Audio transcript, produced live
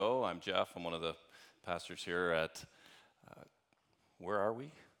I'm Jeff. I'm one of the pastors here at, where are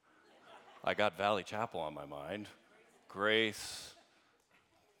we? I got Valley Chapel on my mind. Grace.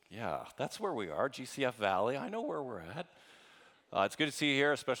 Yeah, that's where we are, GCF Valley. I know where we're at. It's good to see you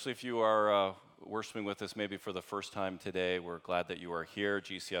here, especially if you are worshiping with us maybe for the first time today. We're glad that you are here.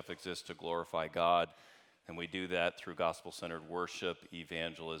 GCF exists to glorify God, and we do that through gospel-centered worship,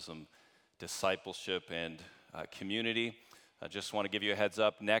 evangelism, discipleship, and community. I just want to give you a heads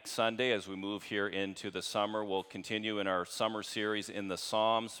up. Next Sunday, as we move here into the summer, we'll continue in our summer series in the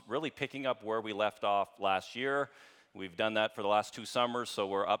Psalms, really picking up where we left off last year. We've done that for the last 2 summers, so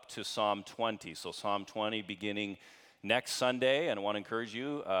we're up to Psalm 20. So Psalm 20 beginning next Sunday, and I want to encourage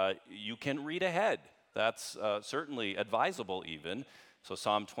you, you can read ahead. That's certainly advisable even. So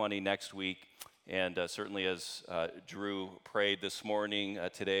Psalm 20 next week, and certainly as Drew prayed this morning,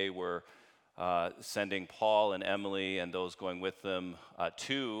 today we're sending Paul and Emily and those going with them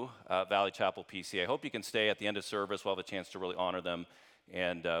to Valley Chapel PC. I hope you can stay at the end of service. We'll have a chance to really honor them.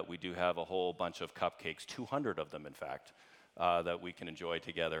 And we do have a whole bunch of cupcakes, 200 of them, in fact, that we can enjoy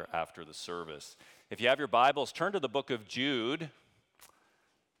together after the service. If you have your Bibles, turn to the book of Jude.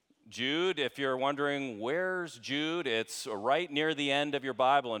 Jude, if you're wondering, where's Jude? It's right near the end of your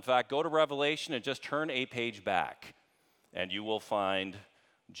Bible. In fact, go to Revelation and just turn a page back, and you will find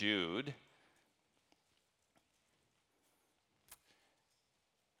Jude.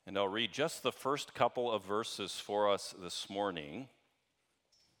 And I'll read just the first couple of verses for us this morning.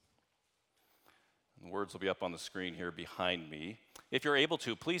 The words will be up on the screen here behind me. If you're able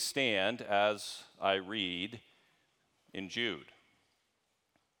to, please stand as I read in Jude.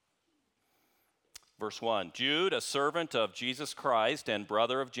 Verse 1, Jude, a servant of Jesus Christ and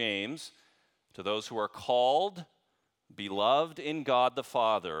brother of James, to those who are called, beloved in God the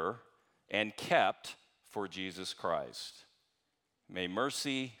Father, and kept for Jesus Christ. May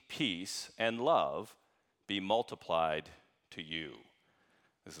mercy, peace, and love be multiplied to you.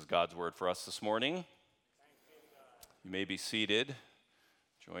 This is God's word for us this morning. You may be seated.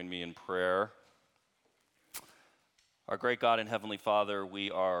 Join me in prayer. Our great God and Heavenly Father,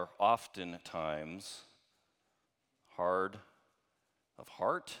 we are oftentimes hard of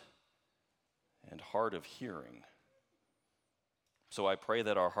heart and hard of hearing. So I pray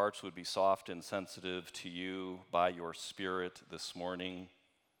that our hearts would be soft and sensitive to you by your Spirit this morning.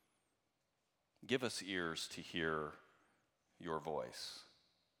 Give us ears to hear your voice.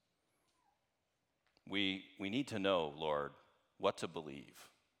 We need to know, Lord, what to believe.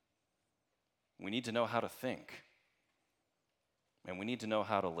 We need to know how to think. And we need to know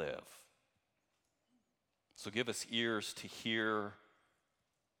how to live. So give us ears to hear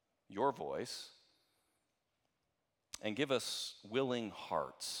your voice. And give us willing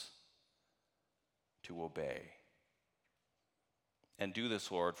hearts to obey. And do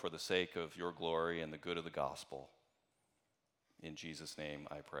this, Lord, for the sake of your glory and the good of the gospel. In Jesus' name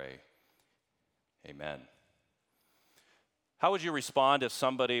I pray. Amen. How would you respond if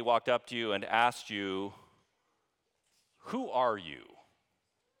somebody walked up to you and asked you, who are you?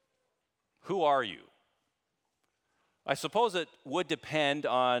 Who are you? I suppose it would depend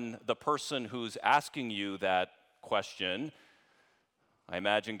on the person who's asking you that question. I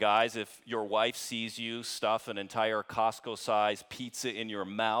imagine, guys, if your wife sees you stuff an entire Costco-sized pizza in your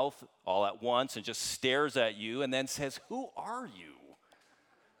mouth all at once and just stares at you and then says, who are you?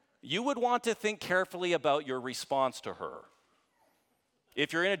 You would want to think carefully about your response to her.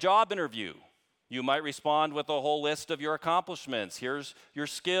 If you're in a job interview, you might respond with a whole list of your accomplishments. Here's your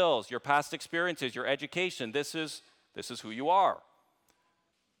skills, your past experiences, your education. This is who you are.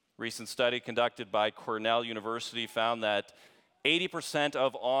 Recent study conducted by Cornell University found that 80%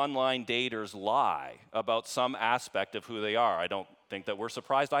 of online daters lie about some aspect of who they are. I don't think that we're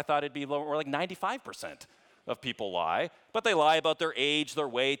surprised. I thought it'd be more like 95% of people lie. But they lie about their age, their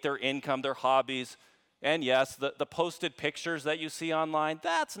weight, their income, their hobbies. And yes, the posted pictures that you see online,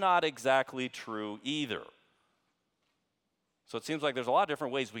 that's not exactly true either. So it seems like there's a lot of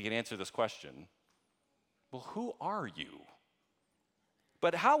different ways we can answer this question. Well, who are you?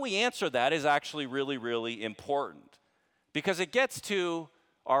 But how we answer that is actually really, really important because it gets to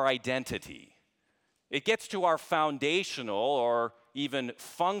our identity. It gets to our foundational or even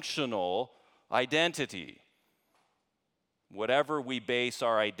functional identity. Whatever we base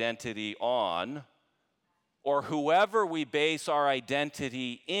our identity on, or whoever we base our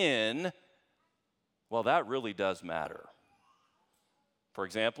identity in, well, that really does matter. For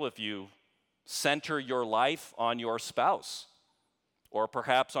example, if you center your life on your spouse, or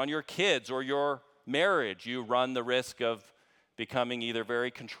perhaps on your kids or your marriage, you run the risk of becoming either very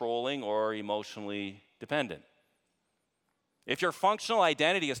controlling or emotionally dependent. If your functional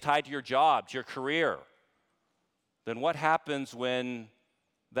identity is tied to your job, to your career, then what happens when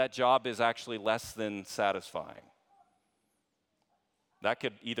that job is actually less than satisfying? That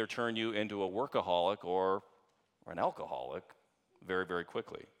could either turn you into a workaholic or an alcoholic very, very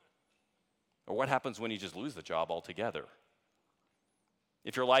quickly. Or what happens when you just lose the job altogether?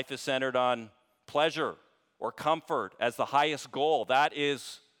 If your life is centered on pleasure or comfort as the highest goal, that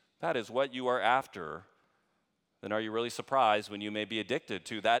is what you are after, then are you really surprised when you may be addicted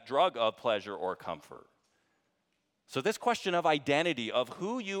to that drug of pleasure or comfort? So this question of identity, of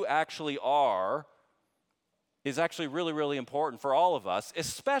who you actually are, is actually really, really important for all of us,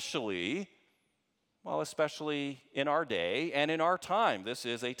 especially in our day and in our time. This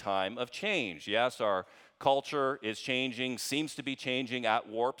is a time of change. Yes, our culture is changing, seems to be changing at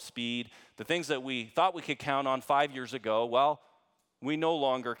warp speed. The things that we thought we could count on 5 years ago, well, we no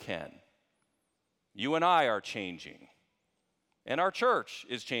longer can. You and I are changing. And our church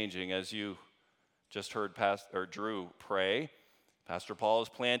is changing, as you just heard Drew pray. Pastor Paul is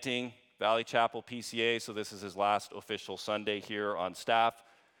planting Valley Chapel PCA, so this is his last official Sunday here on staff.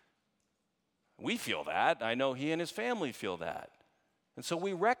 We feel that. I know he and his family feel that. And so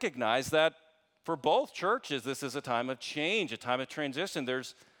we recognize that for both churches, this is a time of change, a time of transition.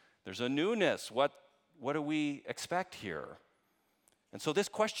 There's a newness. What do we expect here? And so this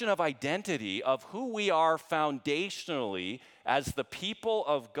question of identity, of who we are foundationally as the people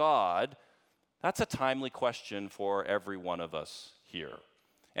of God, that's a timely question for every one of us here.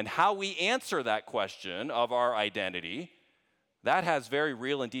 And how we answer that question of our identity, that has very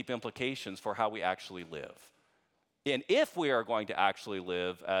real and deep implications for how we actually live. And if we are going to actually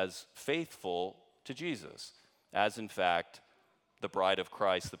live as faithful to Jesus, as in fact the bride of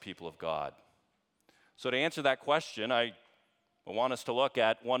Christ, the people of God. So to answer that question, I want us to look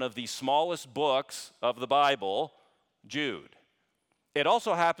at one of the smallest books of the Bible, Jude. It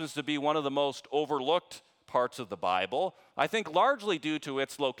also happens to be one of the most overlooked parts of the Bible, I think largely due to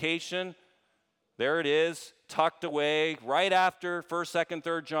its location. There it is, tucked away right after 1st, 2nd,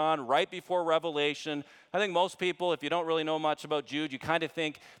 3rd John, right before Revelation. I think most people, if you don't really know much about Jude, you kind of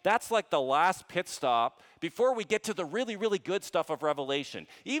think that's like the last pit stop before we get to the really, really good stuff of Revelation.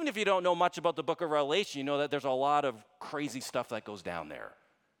 Even if you don't know much about the book of Revelation, you know that there's a lot of crazy stuff that goes down there.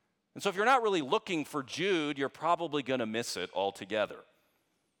 And so if you're not really looking for Jude, you're probably going to miss it altogether.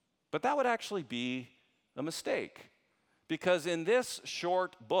 But that would actually be a mistake, because in this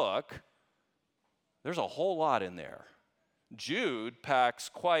short book, there's a whole lot in there. Jude packs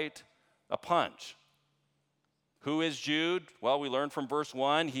quite a punch. Who is Jude? Well, we learn from verse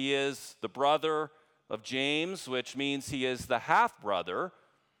 1, he is the brother of James, which means he is the half-brother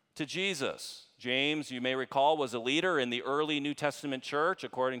to Jesus. James, you may recall, was a leader in the early New Testament church,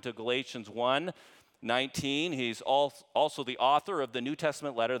 according to Galatians 1:19. He's also the author of the New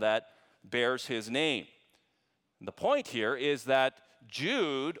Testament letter that bears his name. And the point here is that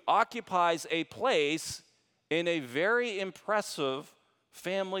Jude occupies a place in a very impressive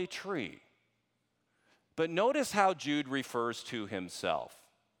family tree. But notice how Jude refers to himself.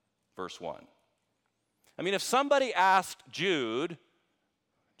 Verse 1. I mean, if somebody asked Jude,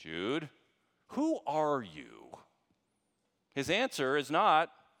 who are you? His answer is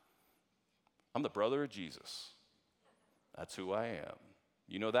not, I'm the brother of Jesus. That's who I am.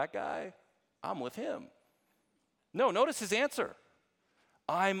 You know that guy? I'm with him. No, notice his answer.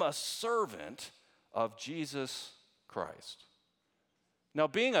 I'm a servant of Jesus Christ. Now,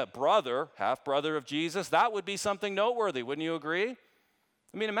 being a brother, half-brother of Jesus, that would be something noteworthy, wouldn't you agree?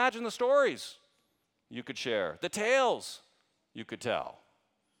 I mean, imagine the stories you could share, the tales you could tell.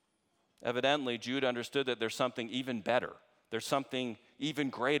 Evidently, Jude understood that there's something even better. There's something even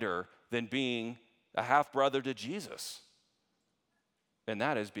greater than being a half-brother to Jesus. And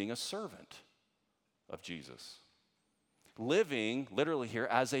that is being a servant of Jesus. Living, literally here,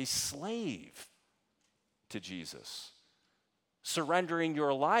 as a slave to Jesus. Surrendering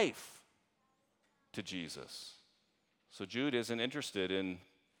your life to Jesus. So Jude isn't interested in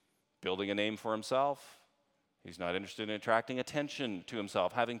building a name for himself. He's not interested in attracting attention to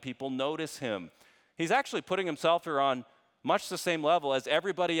himself, having people notice him. He's actually putting himself here on much the same level as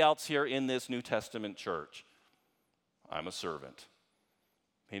everybody else here in this New Testament church. I'm a servant.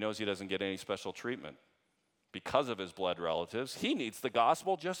 He knows he doesn't get any special treatment because of his blood relatives. He needs the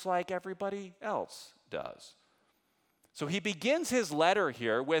gospel just like everybody else does. So he begins his letter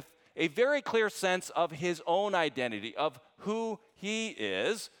here with a very clear sense of his own identity, of who he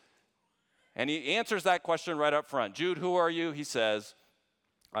is. And he answers that question right up front. Jude, who are you? He says,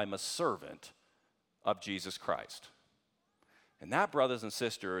 I'm a servant of Jesus Christ. And that, brothers and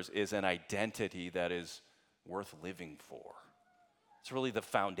sisters, is an identity that is worth living for. It's really the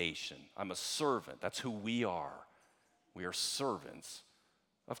foundation. I'm a servant. That's who we are. We are servants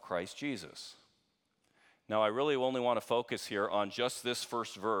of Christ Jesus. Now, I really only want to focus here on just this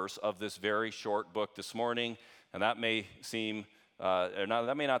first verse of this very short book this morning, and that may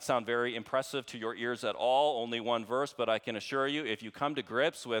not sound very impressive to your ears at all, only one verse, but I can assure you, if you come to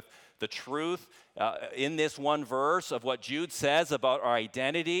grips with the truth in this one verse of what Jude says about our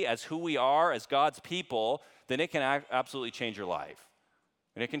identity as who we are as God's people, then it can absolutely change your life,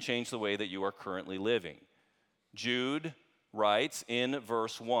 and it can change the way that you are currently living. Jude writes in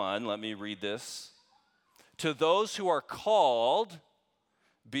verse 1, let me read this. To those who are called,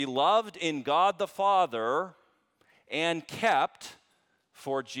 beloved in God the Father, and kept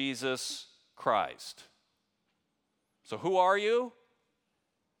for Jesus Christ. So who are you?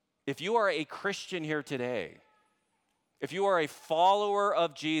 If you are a Christian here today, if you are a follower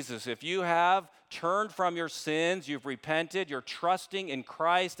of Jesus, if you have turned from your sins, you've repented, you're trusting in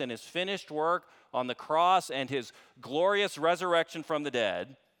Christ and his finished work on the cross and his glorious resurrection from the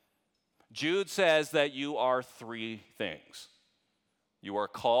dead, Jude says that you are three things. You are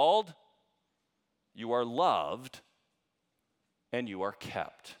called, you are loved, and you are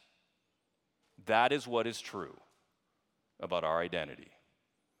kept. That is what is true about our identity.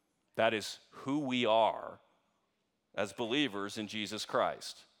 That is who we are as believers in Jesus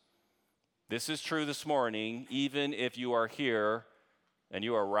Christ. This is true this morning, even if you are here and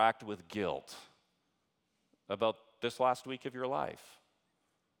you are racked with guilt about this last week of your life,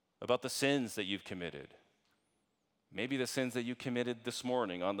 about the sins that you've committed, maybe the sins that you committed this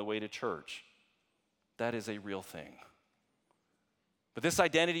morning on the way to church. That is a real thing. But this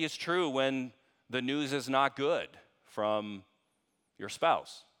identity is true when the news is not good from your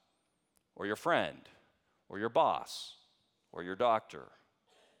spouse or your friend or your boss or your doctor.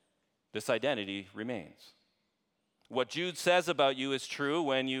 This identity remains. What Jude says about you is true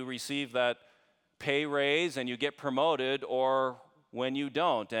when you receive that pay raise and you get promoted, or when you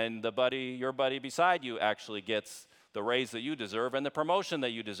don't and your buddy beside you actually gets the raise that you deserve and the promotion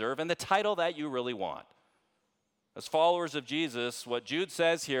that you deserve and the title that you really want. As followers of Jesus, what Jude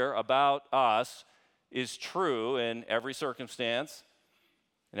says here about us is true in every circumstance,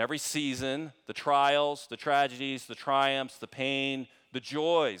 in every season, the trials, the tragedies, the triumphs, the pain, the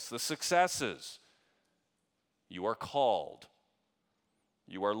joys, the successes. You are called,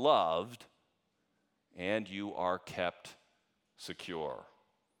 you are loved, and you are kept secure.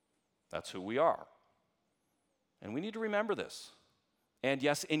 That's who we are. And we need to remember this. And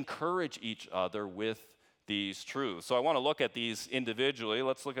yes, encourage each other with these truths. So I want to look at these individually.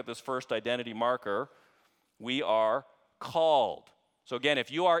 Let's look at this first identity marker. We are called. So again,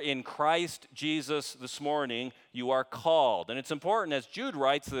 if you are in Christ Jesus this morning, you are called. And it's important, as Jude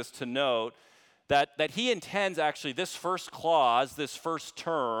writes this, to note that he intends actually this first clause, this first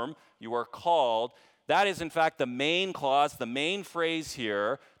term, you are called, that is in fact the main clause, the main phrase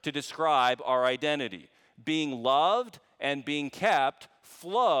here to describe our identity. Being loved and being kept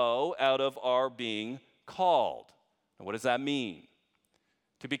flow out of our being called. And what does that mean?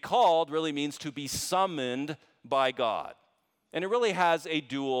 To be called really means to be summoned by God. And it really has a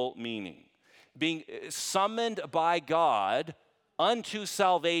dual meaning. Being summoned by God unto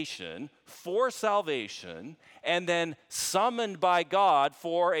salvation, for salvation, and then summoned by God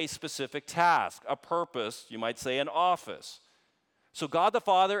for a specific task, a purpose, you might say an office. So God the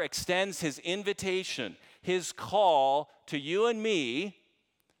Father extends his invitation, his call to you and me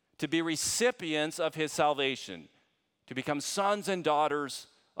to be recipients of his salvation, to become sons and daughters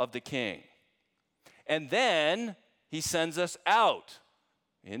of the King. And then he sends us out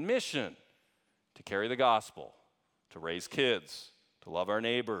in mission to carry the gospel, to raise kids, to love our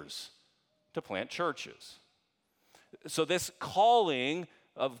neighbors, to plant churches. So this calling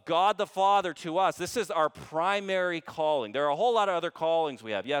of God the Father to us, this is our primary calling. There are a whole lot of other callings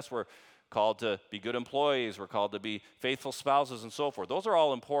we have. Yes, we're called to be good employees, we're called to be faithful spouses and so forth. Those are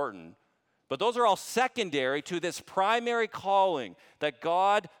all important, but those are all secondary to this primary calling that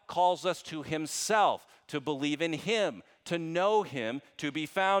God calls us to himself, to believe in him, to know him, to be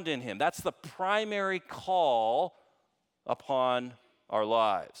found in him. That's the primary call upon our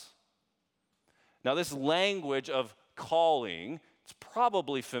lives. Now, this language of calling, it's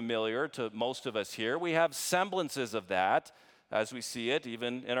probably familiar to most of us here. We have semblances of that as we see it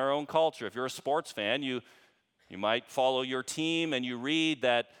even in our own culture. If you're a sports fan, you might follow your team and you read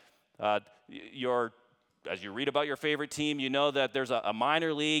that as you read about your favorite team, you know that there's a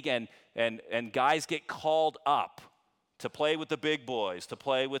minor league and guys get called up to play with the big boys, to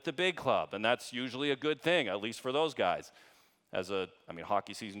play with the big club. And that's usually a good thing, at least for those guys.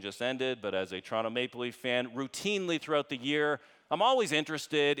 Hockey season just ended, but as a Toronto Maple Leaf fan, routinely throughout the year, I'm always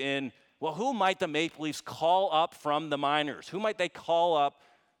interested in, well, who might the Maple Leafs call up from the minors? Who might they call up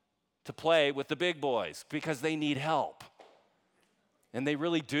to play with the big boys? Because they need help. And they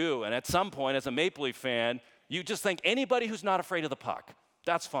really do. And at some point, as a Maple Leaf fan, you just think anybody who's not afraid of the puck,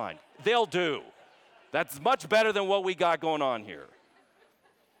 that's fine. They'll do. That's much better than what we got going on here.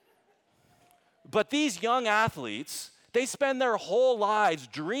 But these young athletes, they spend their whole lives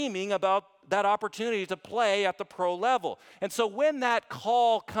dreaming about that opportunity to play at the pro level. And so when that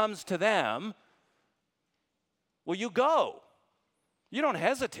call comes to them, well, you go. You don't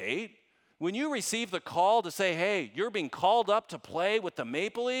hesitate. When you receive the call to say, hey, you're being called up to play with the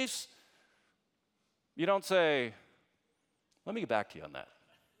Maple Leafs, you don't say, let me get back to you on that.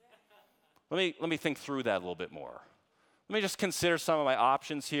 Let me think through that a little bit more. Let me just consider some of my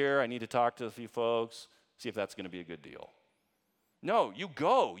options here. I need to talk to a few folks, see if that's going to be a good deal. No, you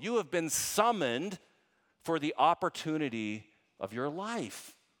go. You have been summoned for the opportunity of your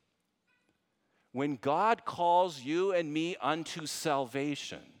life. When God calls you and me unto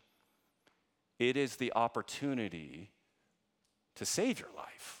salvation, it is the opportunity to save your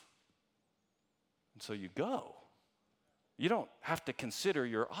life. And so you go. You don't have to consider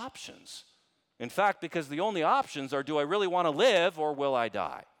your options. In fact, because the only options are, do I really want to live or will I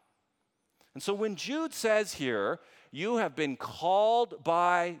die? And so when Jude says here, you have been called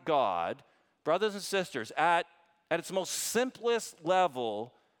by God, brothers and sisters, at its most simplest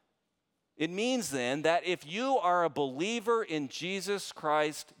level, it means then that if you are a believer in Jesus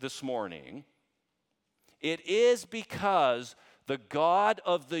Christ this morning, it is because the God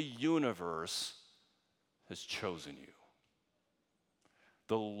of the universe has chosen you.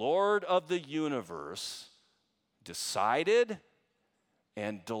 The Lord of the universe decided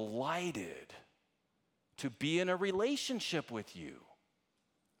and delighted to be in a relationship with you.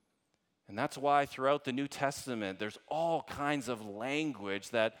 And that's why throughout the New Testament, there's all kinds of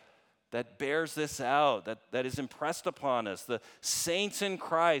language that bears this out, that is impressed upon us. The saints in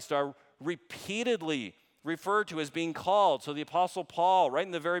Christ are repeatedly referred to as being called. So the Apostle Paul, right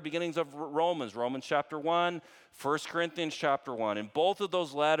in the very beginnings of Romans chapter 1, 1 Corinthians chapter 1, in both of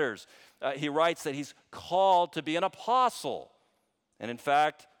those letters, he writes that he's called to be an apostle. And in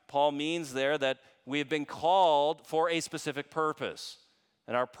fact, Paul means there that we have been called for a specific purpose.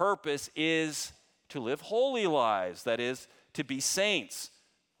 And our purpose is to live holy lives, that is, to be saints.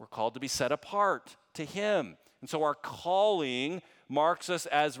 We're called to be set apart to him. And so our calling marks us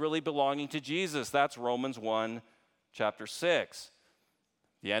as really belonging to Jesus. That's Romans 1, chapter 6.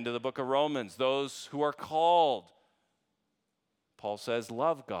 The end of the book of Romans, those who are called, Paul says,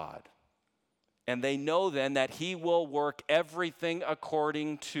 love God. And they know then that he will work everything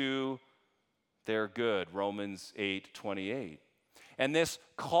according to their good, Romans 8:28. And this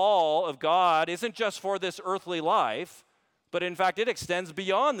call of God isn't just for this earthly life, but in fact it extends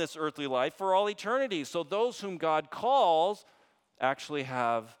beyond this earthly life for all eternity. So those whom God calls actually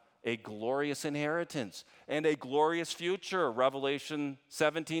have a glorious inheritance and a glorious future. Revelation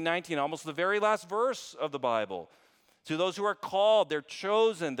 17:19, almost the very last verse of the Bible. To those who are called, they're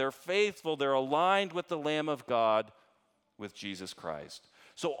chosen, they're faithful, they're aligned with the Lamb of God, with Jesus Christ.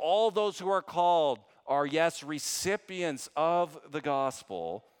 So all those who are called are, yes, recipients of the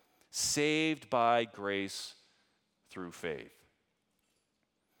gospel, saved by grace through faith.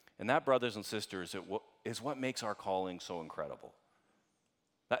 And that, brothers and sisters, is what makes our calling so incredible.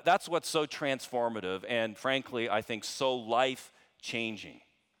 That's what's so transformative and, frankly, I think so life-changing.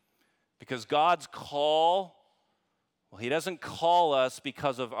 Because God's call, well, he doesn't call us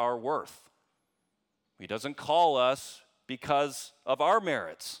because of our worth. He doesn't call us because of our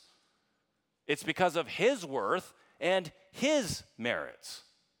merits. It's because of his worth and his merits.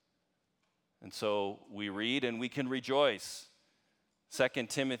 And so we read and we can rejoice. 2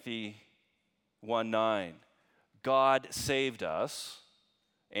 Timothy 1:9, God saved us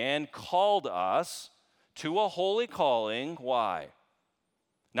and called us to a holy calling. Why?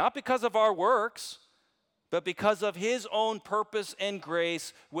 Not because of our works, but because of his own purpose and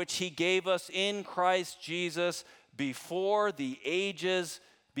grace, which he gave us in Christ Jesus before the ages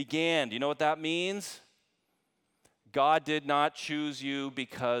began. Do you know what that means? God did not choose you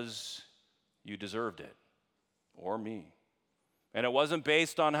because you deserved it, or me. And it wasn't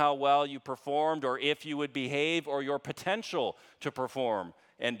based on how well you performed or if you would behave or your potential to perform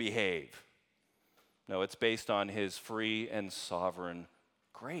and behave. No, it's based on his free and sovereign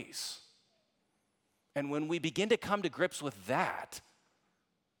grace. And when we begin to come to grips with that,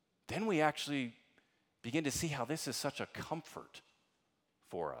 then we actually begin to see how this is such a comfort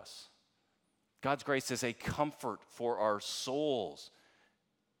for us. God's grace is a comfort for our souls.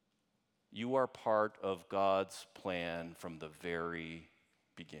 You are part of God's plan from the very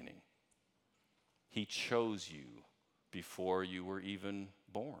beginning. He chose you before you were even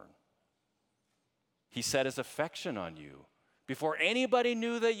born. He set his affection on you before anybody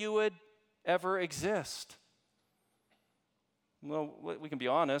knew that you would ever exist. Well, we can be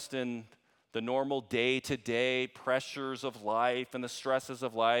honest, in the normal day-to-day pressures of life and the stresses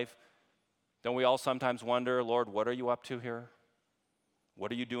of life, don't we all sometimes wonder, Lord, what are you up to here?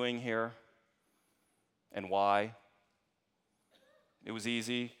 What are you doing here? And why? It was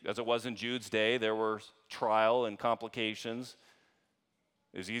easy, as it was in Jude's day. There were trial and complications.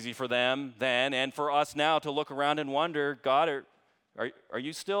 It was easy for them then and for us now to look around and wonder, God, are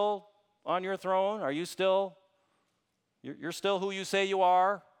you still on your throne? Are you still, you're still who you say you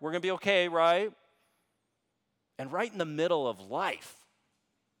are? We're going to be okay, right? And right in the middle of life,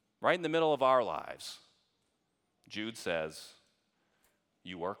 right in the middle of our lives, Jude says,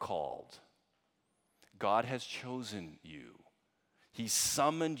 you are called. God has chosen you. He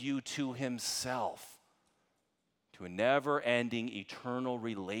summoned you to himself, to a never-ending, eternal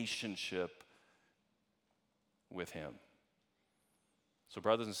relationship with him. So,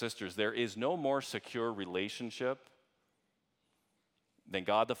 brothers and sisters, there is no more secure relationship than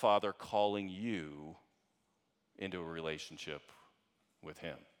God the Father calling you into a relationship with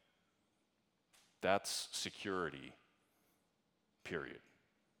him. That's security, period.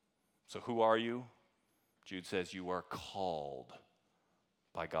 So who are you? Jude says you are called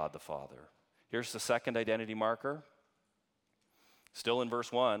by God the Father. Here's the second identity marker. Still in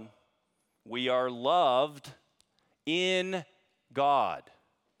verse 1. We are loved in God.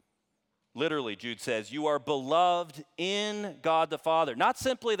 Literally, Jude says, you are beloved in God the Father. Not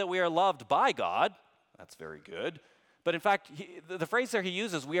simply that we are loved by God. That's very good. But in fact, the phrase there he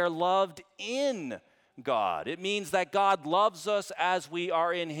uses, we are loved in God. It means that God loves us as we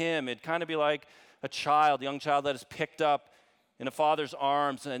are in him. It'd kind of be like a young child that is picked up in a father's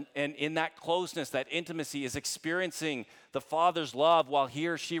arms, and in that closeness, that intimacy, is experiencing the Father's love while he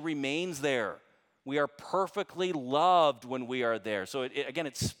or she remains there. We are perfectly loved when we are there. So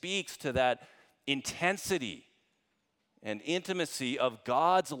it speaks to that intensity and intimacy of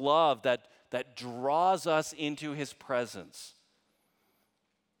God's love that draws us into his presence.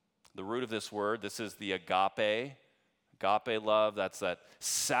 The root of this word, this is the agape love. That's that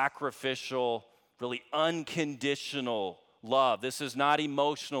sacrificial, really unconditional love. This is not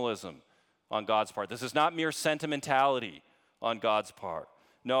emotionalism on God's part. This is not mere sentimentality on God's part.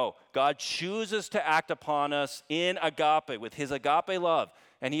 No, God chooses to act upon us in agape, with his agape love.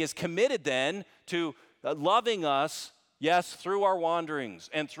 And he is committed then to loving us, yes, through our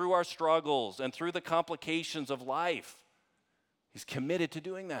wanderings and through our struggles and through the complications of life. He's committed to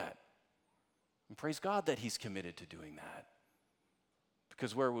doing that. And praise God that he's committed to doing that.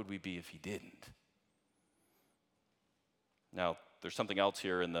 Because where would we be if he didn't? Now, there's something else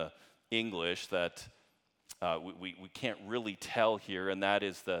here in the English that we can't really tell here, and that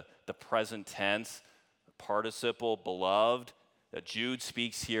is the present tense, participle, beloved. That Jude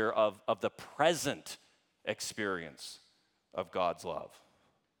speaks here of the present experience of God's love.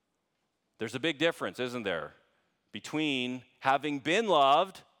 There's a big difference, isn't there, between having been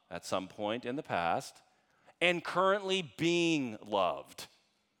loved at some point in the past and currently being loved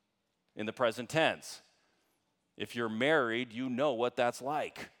in the present tense. If you're married, you know what that's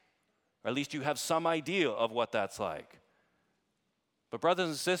like. Or at least you have some idea of what that's like. But brothers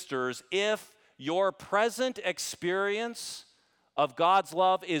and sisters, if your present experience of God's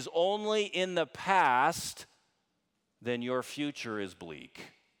love is only in the past, then your future is bleak.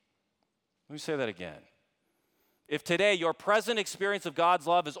 Let me say that again. If today your present experience of God's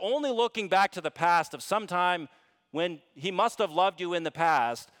love is only looking back to the past of some time when he must have loved you in the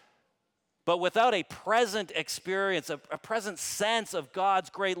past, but without a present experience, a present sense of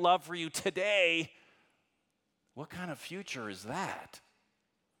God's great love for you today, what kind of future is that?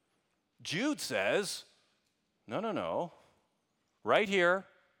 Jude says, no. Right here,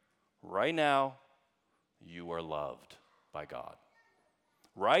 right now, you are loved by God.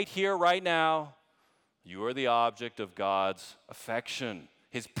 Right here, right now, you are the object of God's affection,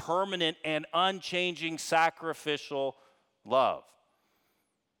 his permanent and unchanging sacrificial love.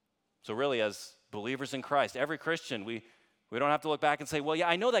 So really, as believers in Christ, every Christian, we don't have to look back and say, well, yeah,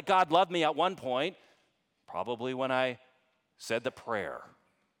 I know that God loved me at one point, probably when I said the prayer.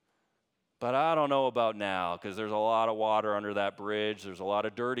 But I don't know about now, because there's a lot of water under that bridge. There's a lot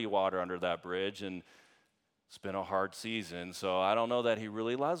of dirty water under that bridge, and it's been a hard season, so I don't know that he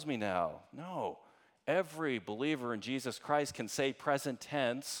really loves me now. No, every believer in Jesus Christ can say present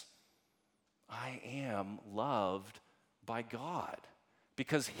tense, I am loved by God.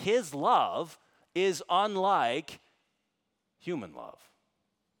 because his love is unlike human love.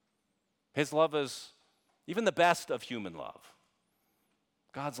 His love is even the best of human love.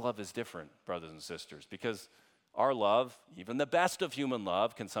 God's love is different, brothers and sisters, because our love, even the best of human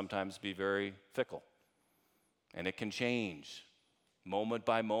love, can sometimes be very fickle. And it can change moment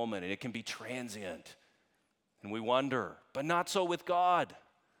by moment, and it can be transient. And we wonder, but not so with God.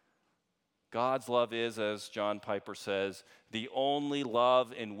 God's love is, as John Piper says, the only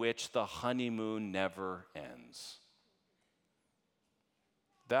love in which the honeymoon never ends.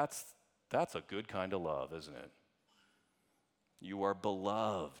 That's a good kind of love, isn't it? You are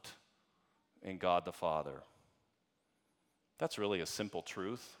beloved in God the Father. That's really a simple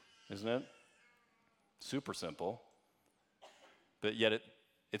truth, isn't it? Super simple. But yet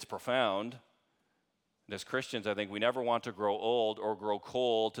it's profound. And as Christians, I think we never want to grow old or grow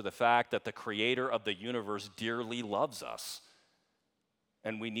cold to the fact that the creator of the universe dearly loves us.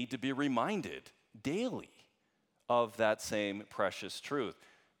 And we need to be reminded daily of that same precious truth.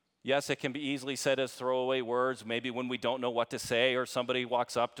 Yes, it can be easily said as throwaway words, maybe when we don't know what to say or somebody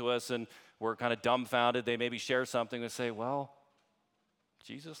walks up to us and we're kind of dumbfounded. They maybe share something and say, well,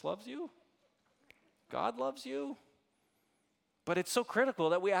 Jesus loves you. God loves you. But it's so critical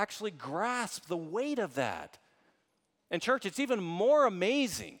that we actually grasp the weight of that. And church, it's even more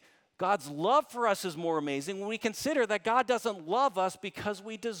amazing. God's love for us is more amazing when we consider that God doesn't love us because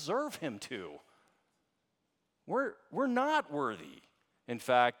we deserve him to. We're not worthy. In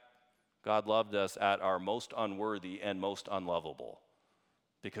fact, God loved us at our most unworthy and most unlovable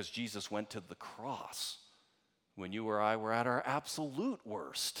because Jesus went to the cross when you or I were at our absolute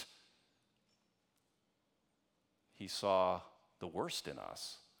worst. He saw the worst in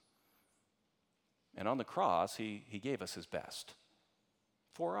us. And on the cross, he gave us his best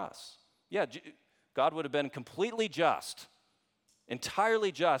for us. Yeah, God would have been completely just,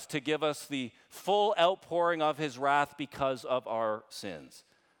 entirely just to give us the full outpouring of his wrath because of our sins.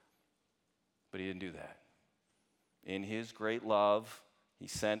 But he didn't do that. In his great love, he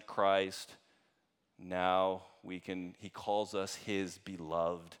sent Christ. Now he calls us his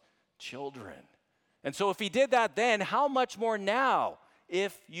beloved children. And so if he did that then, how much more now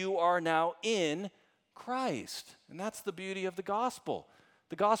if you are now in Christ? And that's the beauty of the gospel.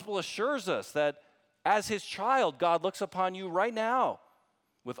 The gospel assures us that as his child, God looks upon you right now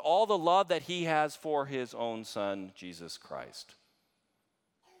with all the love that he has for his own son, Jesus Christ.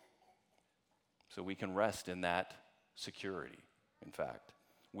 So we can rest in that security, in fact.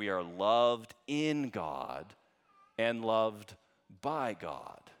 We are loved in God and loved by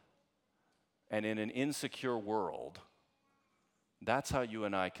God. And in an insecure world, that's how you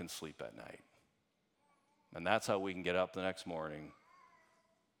and I can sleep at night. And that's how we can get up the next morning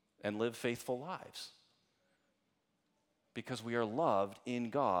and live faithful lives. Because we are loved in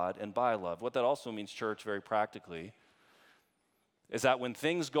God and by love. What that also means, church, very practically, is that when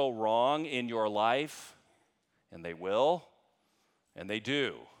things go wrong in your life, and they will, and they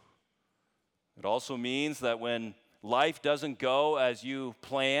do, it also means that when life doesn't go as you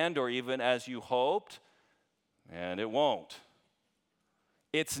planned or even as you hoped, and it won't,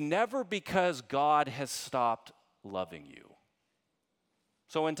 it's never because God has stopped loving you.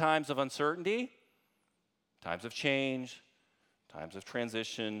 So in times of uncertainty, times of change, times of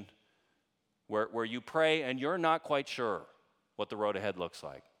transition, where you pray and you're not quite sure what the road ahead looks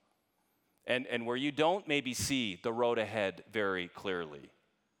like, and where you don't maybe see the road ahead very clearly,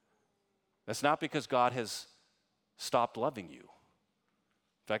 that's not because God has stopped loving you.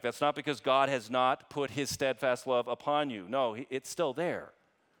 In fact, that's not because God has not put his steadfast love upon you. No, it's still there.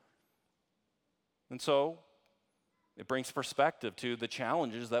 And so it brings perspective to the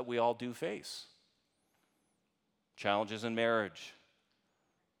challenges that we all do face. Challenges in marriage,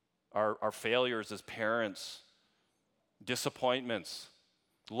 our failures as parents, disappointments,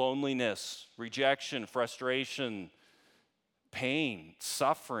 loneliness, rejection, frustration, pain,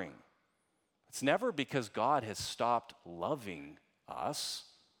 suffering. It's never because God has stopped loving us.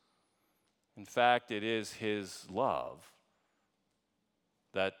 In fact, it is his love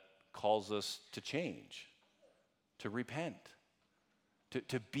that calls us to change, to repent,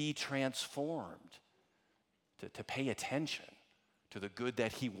 to be transformed, to pay attention to the good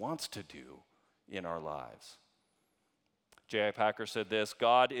that he wants to do in our lives. J.I. Packer said this: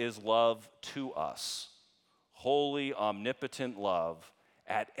 God is love to us, holy, omnipotent love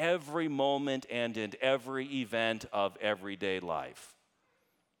at every moment and in every event of everyday life.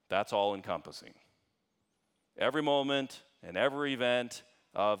 That's all encompassing. Every moment and every event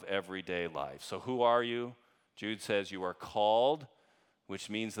of everyday life. So who are you? Jude says you are called, which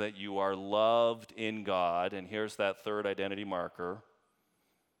means that you are loved in God. And here's that third identity marker.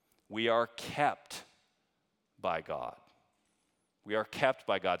 we are kept by God. We are kept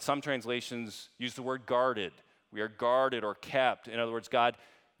by God. Some translations use the word guarded. We are guarded or kept. In other words, God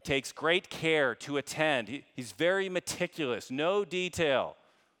takes great care to attend. He's very meticulous. No detail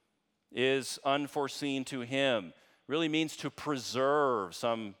is unforeseen to him. Really means to preserve.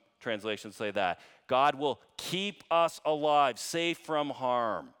 Some translations say that. God will keep us alive, safe from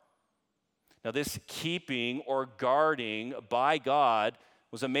harm. Now, this keeping or guarding by God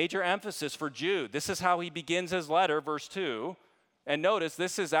was a major emphasis for Jude. This is how he begins his letter, verse 2. And notice,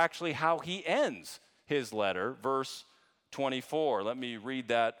 this is actually how he ends his letter, verse 24. Let me read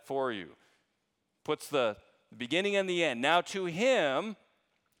that for you. Puts the beginning and the end. Now to him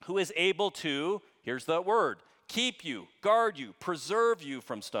who is able to, here's that word, keep you, guard you, preserve you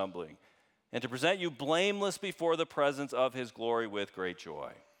from stumbling, and to present you blameless before the presence of his glory with great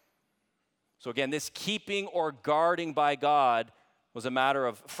joy. So again, this keeping or guarding by God was a matter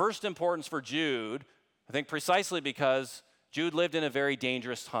of first importance for Jude, I think precisely because Jude lived in a very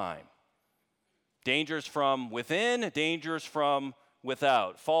dangerous time. Dangers from within, dangers from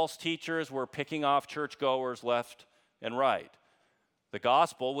without. False teachers were picking off churchgoers left and right. The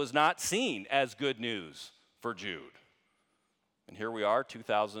gospel was not seen as good news for Jude. And here we are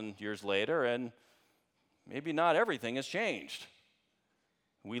 2,000 years later, and maybe not everything has changed.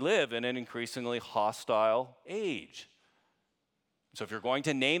 We live in an increasingly hostile age. So if you're going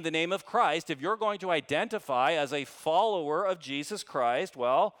to name the name of Christ, if you're going to identify as a follower of Jesus Christ,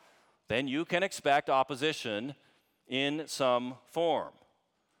 well, then you can expect opposition in some form.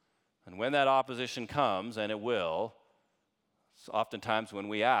 And when that opposition comes, and it will, it's oftentimes when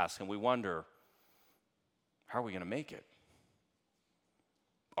we ask and we wonder, how are we going to make it?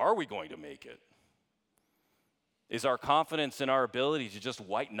 Are we going to make it? Is our confidence in our ability to just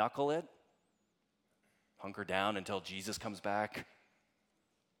white knuckle it? Hunker down until Jesus comes back?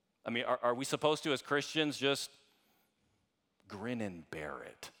 I mean, are we supposed to, as Christians, just grin and bear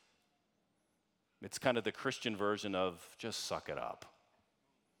it? It's kind of the Christian version of just suck it up.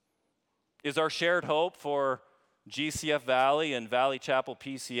 Is our shared hope for GCF Valley and Valley Chapel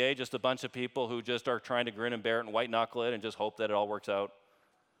PCA just a bunch of people who just are trying to grin and bear it and white knuckle it and just hope that it all works out?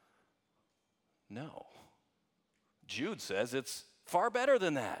 No. Jude says it's far better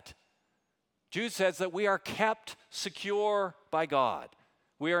than that. Jude says that we are kept secure by God.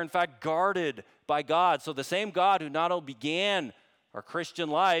 We are in fact guarded by God. So the same God who not only began our Christian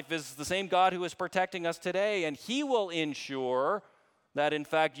life is the same God who is protecting us today. And he will ensure that in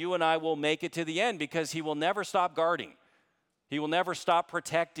fact you and I will make it to the end, because he will never stop guarding. He will never stop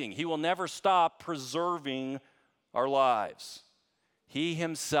protecting. He will never stop preserving our lives. He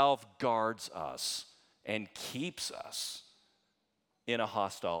himself guards us and keeps us in a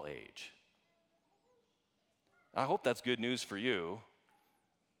hostile age. I hope that's good news for you.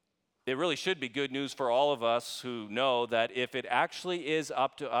 It really should be good news for all of us who know that if it actually is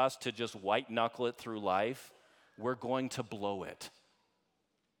up to us to just white knuckle it through life, we're going to blow it.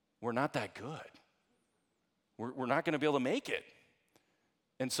 We're not that good. We're not going to be able to make it.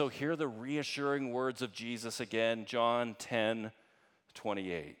 And so hear the reassuring words of Jesus again, John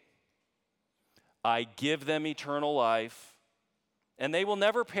 10:28. I give them eternal life, and they will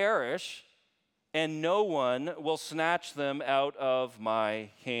never perish, and no one will snatch them out of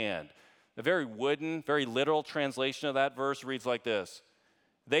my hand. The very wooden, very literal translation of that verse reads like this.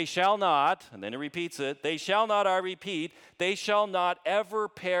 They shall not, and then it repeats it, they shall not, I repeat, they shall not ever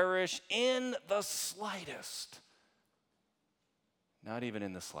perish in the slightest. Not even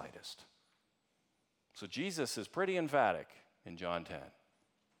in the slightest. So Jesus is pretty emphatic in John 10.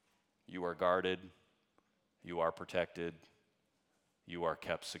 You are guarded, you are protected, you are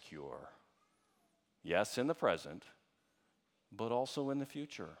kept secure. Yes, in the present, but also in the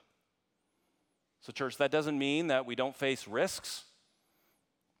future. So church, that doesn't mean that we don't face risks.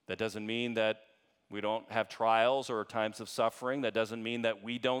 That doesn't mean that we don't have trials or times of suffering. That doesn't mean that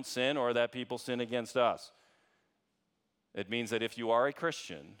we don't sin or that people sin against us. It means that if you are a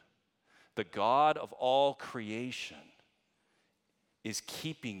Christian, the God of all creation is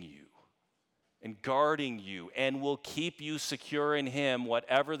keeping you and guarding you and will keep you secure in him,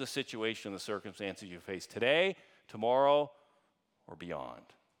 whatever the situation, the circumstances you face today, tomorrow, or beyond.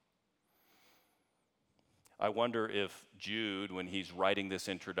 I wonder if Jude, when he's writing this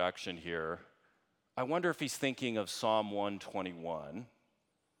introduction here, I wonder if he's thinking of Psalm 121.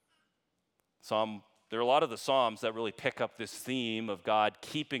 There are a lot of the Psalms that really pick up this theme of God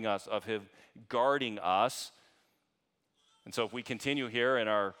keeping us, of him guarding us. And so if we continue here in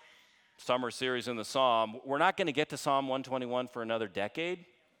our summer series in the Psalm, we're not going to get to Psalm 121 for another decade.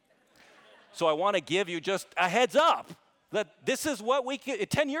 So I want to give you just a heads up That this is what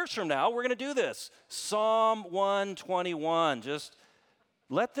 10 years from now, we're going to do this. Psalm 121. Just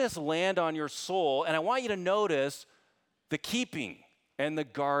let this land on your soul. And I want you to notice the keeping and the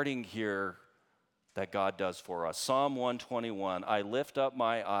guarding here that God does for us. Psalm 121, I lift up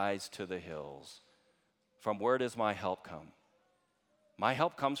my eyes to the hills. From where does my help come? My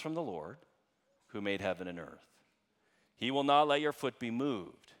help comes from the Lord, who made heaven and earth. He will not let your foot be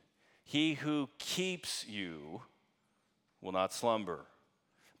moved. He who keeps you will not slumber.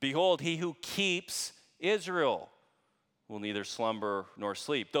 Behold, he who keeps Israel will neither slumber nor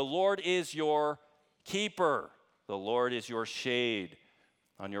sleep. The Lord is your keeper. The Lord is your shade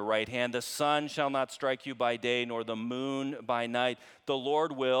on your right hand. The sun shall not strike you by day, nor the moon by night. The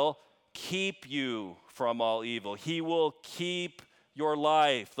Lord will keep you from all evil. He will keep your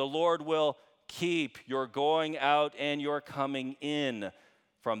life. The Lord will keep your going out and your coming in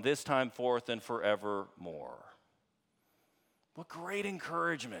from this time forth and forevermore. What great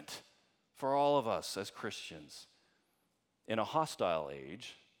encouragement for all of us as Christians. In a hostile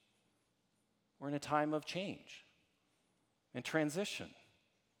age, we're in a time of change and transition.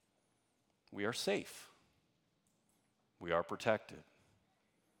 We are safe. We are protected.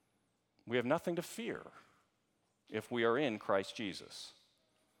 We have nothing to fear if we are in Christ Jesus.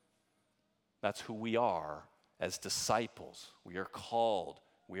 That's who we are as disciples. We are called.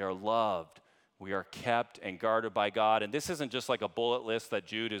 We are loved. We are kept and guarded by God. And this isn't just like a bullet list that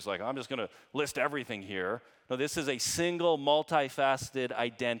Jude is like, I'm just going to list everything here. No, this is a single, multifaceted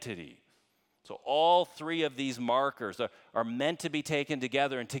identity. So all three of these markers are meant to be taken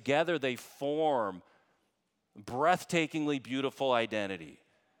together, and together they form breathtakingly beautiful identity.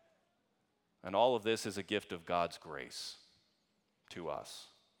 And all of this is a gift of God's grace to us.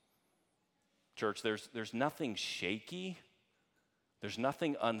 Church, there's nothing shaky, there's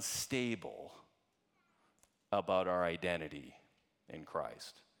nothing unstable about our identity in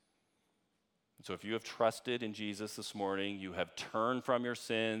Christ. So if you have trusted in Jesus this morning, you have turned from your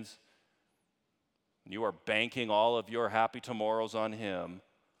sins, you are banking all of your happy tomorrows on him,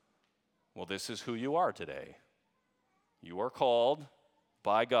 well, this is who you are today. You are called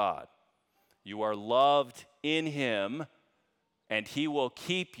by God. You are loved in him, and he will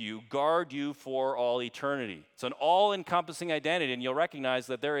keep you, guard you for all eternity. It's an all-encompassing identity, and you'll recognize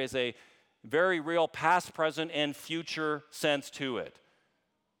that there is a very real past, present, and future sense to it.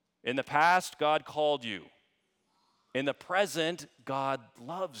 In the past, God called you. In the present, God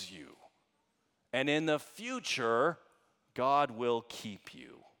loves you. And in the future, God will keep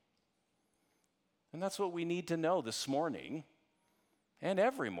you. And that's what we need to know this morning, and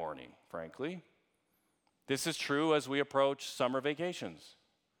every morning, frankly. This is true as we approach summer vacations.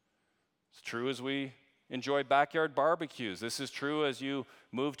 It's true as we enjoy backyard barbecues. This is true as you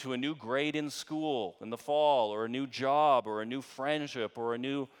move to a new grade in school in the fall, or a new job, or a new friendship, or a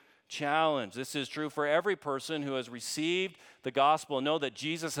new challenge. This is true for every person who has received the gospel and know that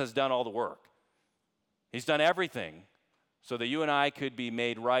Jesus has done all the work. He's done everything so that you and I could be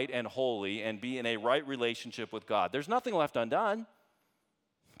made right and holy and be in a right relationship with God. There's nothing left undone.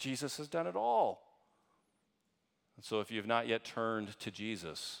 Jesus has done it all. And so if you have not yet turned to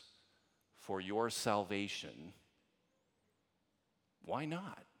Jesus for your salvation, why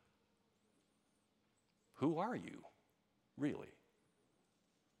not? Who are you, really?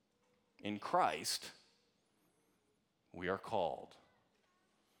 In Christ, we are called.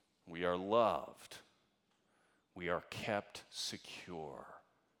 We are loved. We are kept secure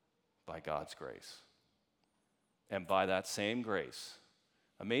by God's grace. And by that same grace,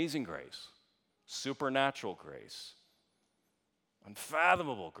 amazing grace, supernatural grace,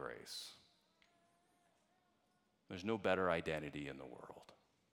 unfathomable grace, there's no better identity in the world.